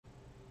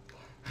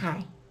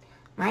Hi,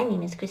 my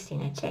name is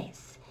Christina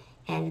Chase,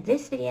 and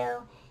this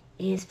video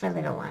is for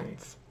little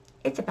ones.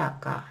 It's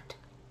about God.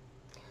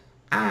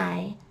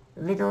 I,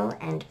 little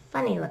and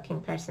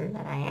funny-looking person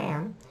that I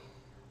am,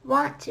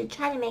 want to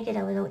try to make it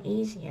a little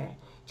easier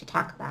to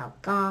talk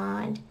about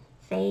God,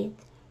 faith,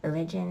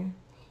 religion,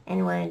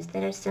 in words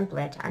that are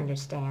simpler to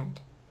understand.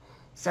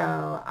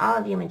 So all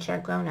of you mature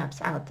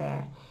grown-ups out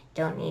there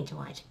don't need to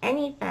watch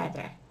any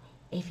further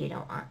if you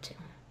don't want to.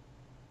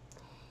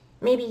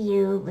 Maybe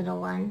you,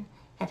 little one,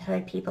 have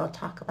heard people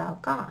talk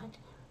about God,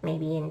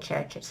 maybe in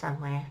church or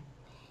somewhere,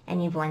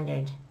 and you've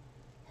wondered,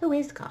 who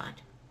is God?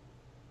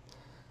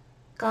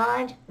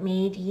 God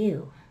made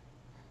you.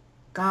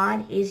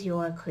 God is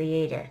your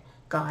creator.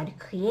 God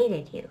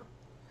created you.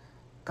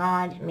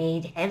 God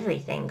made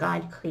everything.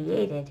 God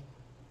created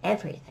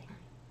everything.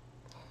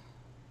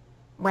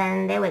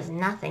 When there was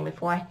nothing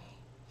before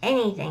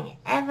anything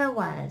ever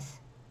was,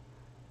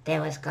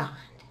 there was God.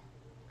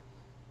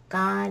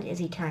 God is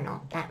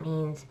eternal. That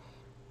means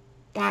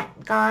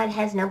that God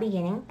has no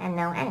beginning and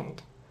no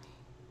end.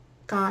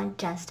 God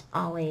just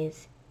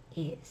always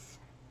is.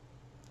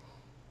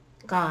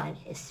 God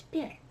is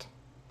spirit.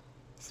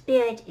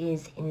 Spirit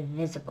is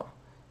invisible,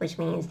 which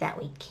means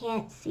that we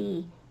can't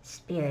see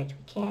spirit,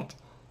 we can't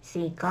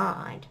see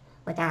God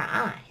with our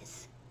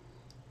eyes,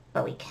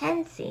 but we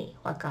can see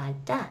what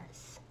God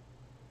does.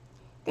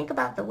 Think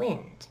about the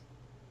wind.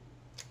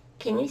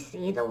 Can you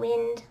see the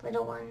wind,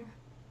 little one?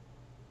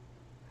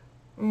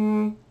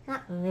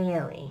 Not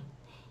really.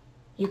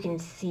 You can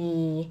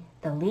see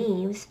the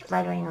leaves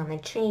fluttering on the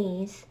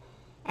trees,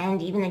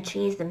 and even the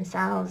trees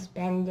themselves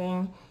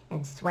bending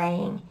and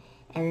swaying,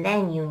 and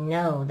then you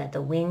know that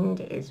the wind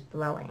is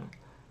blowing.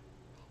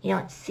 You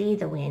don't see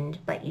the wind,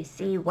 but you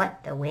see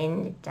what the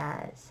wind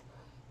does,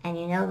 and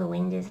you know the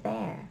wind is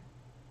there.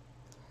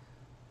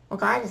 Well,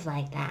 God is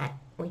like that.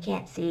 We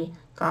can't see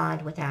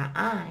God with our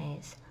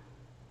eyes,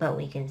 but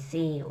we can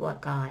see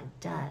what God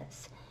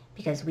does,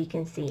 because we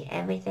can see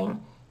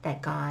everything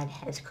that God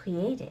has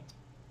created.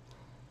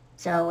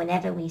 So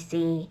whenever we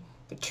see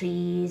the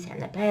trees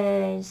and the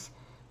birds,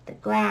 the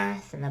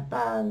grass and the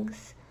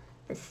bugs,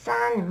 the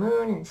sun and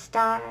moon and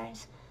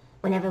stars,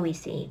 whenever we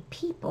see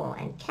people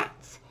and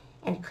cats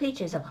and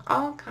creatures of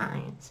all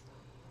kinds,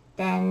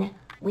 then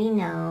we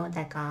know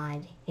that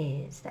God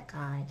is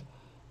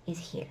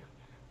here.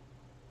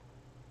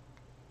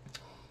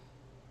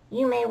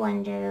 You may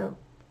wonder,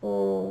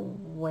 well,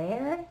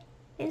 where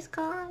is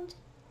God?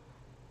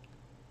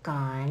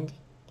 God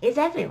is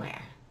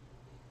everywhere.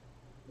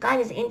 God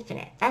is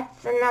infinite.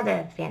 That's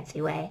another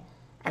fancy way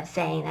of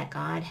saying that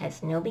God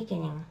has no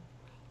beginning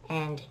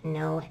and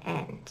no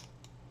end.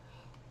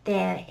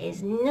 There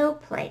is no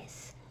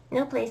place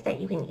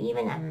that you can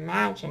even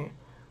imagine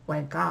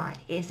where God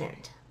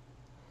isn't.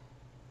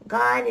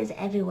 God is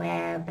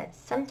everywhere, but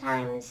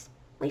sometimes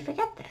we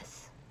forget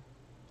this.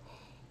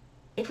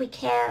 If we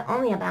care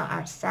only about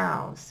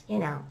ourselves,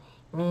 me,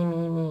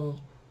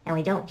 and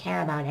we don't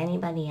care about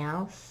anybody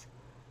else,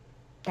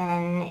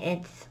 then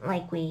it's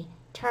like we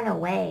turn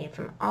away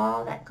from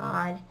all that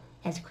God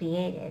has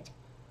created.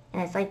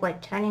 And it's like we're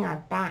turning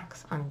our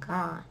backs on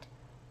God.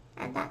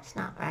 And that's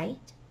not right.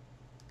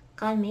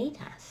 God made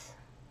us.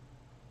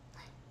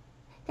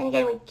 Then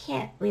again, we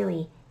can't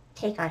really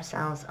take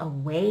ourselves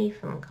away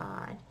from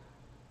God,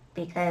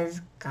 because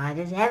God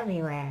is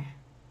everywhere.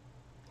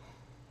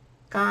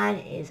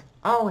 God is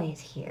always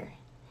here.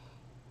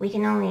 We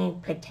can only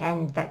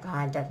pretend that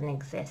God doesn't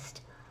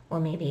exist,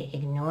 or maybe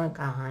ignore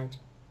God.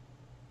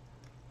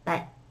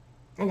 But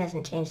it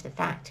doesn't change the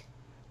fact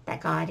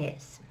that God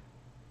is.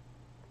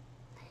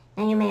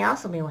 And you may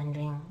also be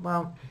wondering,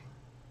 well,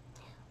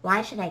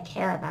 why should I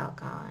care about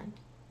God?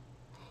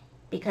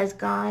 Because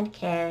God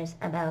cares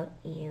about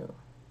you.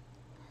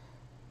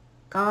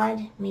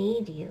 God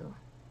made you.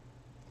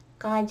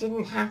 God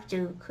didn't have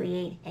to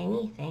create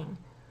anything,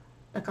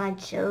 but God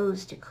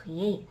chose to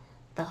create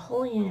the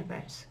whole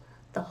universe,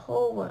 the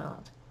whole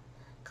world.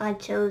 God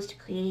chose to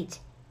create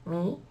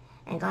me,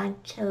 and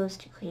God chose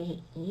to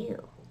create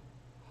you.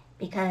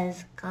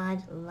 Because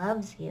God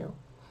loves you,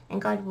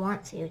 and God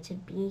wants you to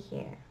be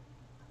here.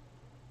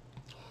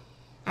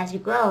 As you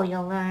grow,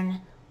 you'll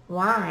learn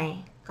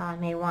why God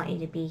may want you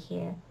to be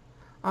here,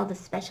 all the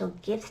special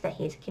gifts that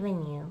He's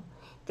given you,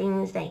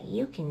 things that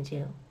you can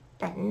do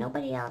that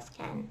nobody else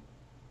can,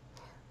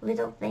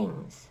 little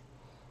things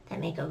that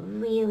make a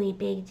really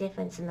big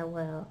difference in the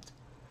world.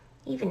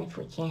 Even if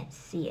we can't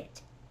see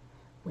it,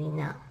 we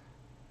know.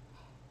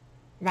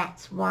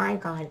 That's why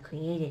God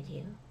created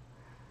you.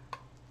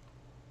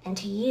 And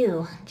to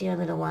you, dear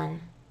little one,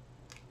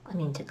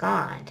 to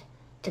God,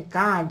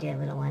 dear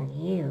little one,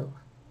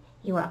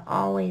 you are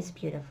always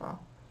beautiful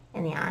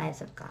in the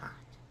eyes of God.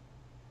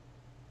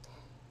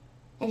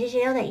 And did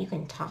you know that you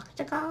can talk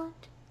to God?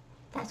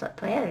 That's what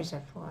prayers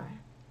are for.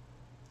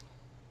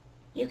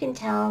 You can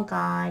tell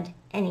God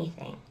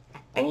anything,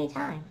 at any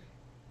time.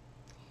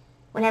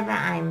 Whenever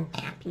I'm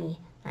happy,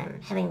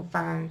 I'm having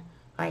fun,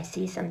 or I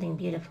see something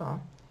beautiful,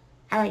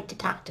 I like to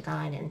talk to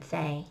God and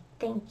say,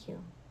 thank you.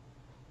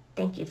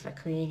 Thank you for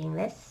creating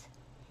this.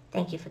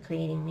 Thank you for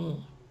creating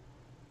me.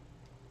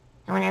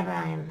 And whenever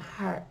I am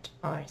hurt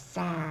or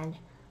sad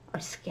or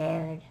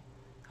scared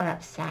or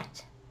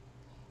upset,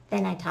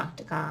 then I talk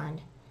to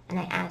God and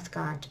I ask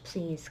God to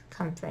please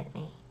comfort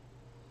me,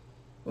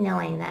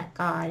 knowing that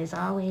God is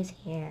always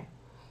here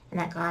and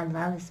that God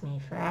loves me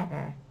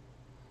forever.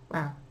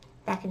 Well,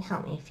 that can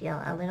help me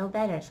feel a little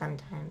better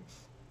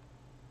sometimes.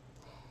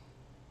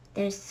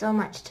 There's so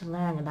much to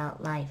learn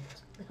about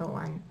life, little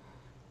one,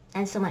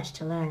 and so much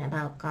to learn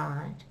about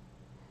God.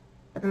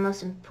 But the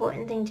most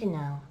important thing to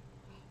know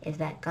is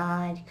that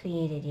God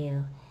created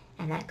you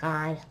and that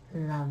God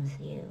loves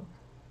you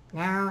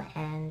now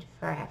and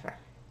forever.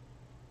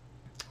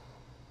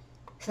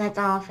 So that's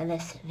all for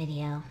this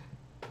video.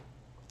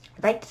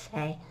 I'd like to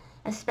say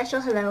a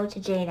special hello to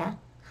Jada.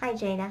 Hi,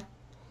 Jada.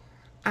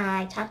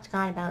 I talk to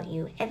God about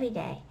you every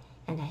day,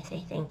 and I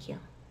say thank you.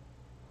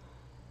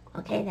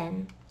 Okay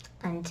then,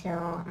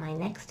 until my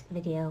next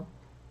video,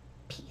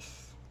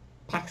 peace.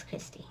 Pax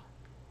Christi.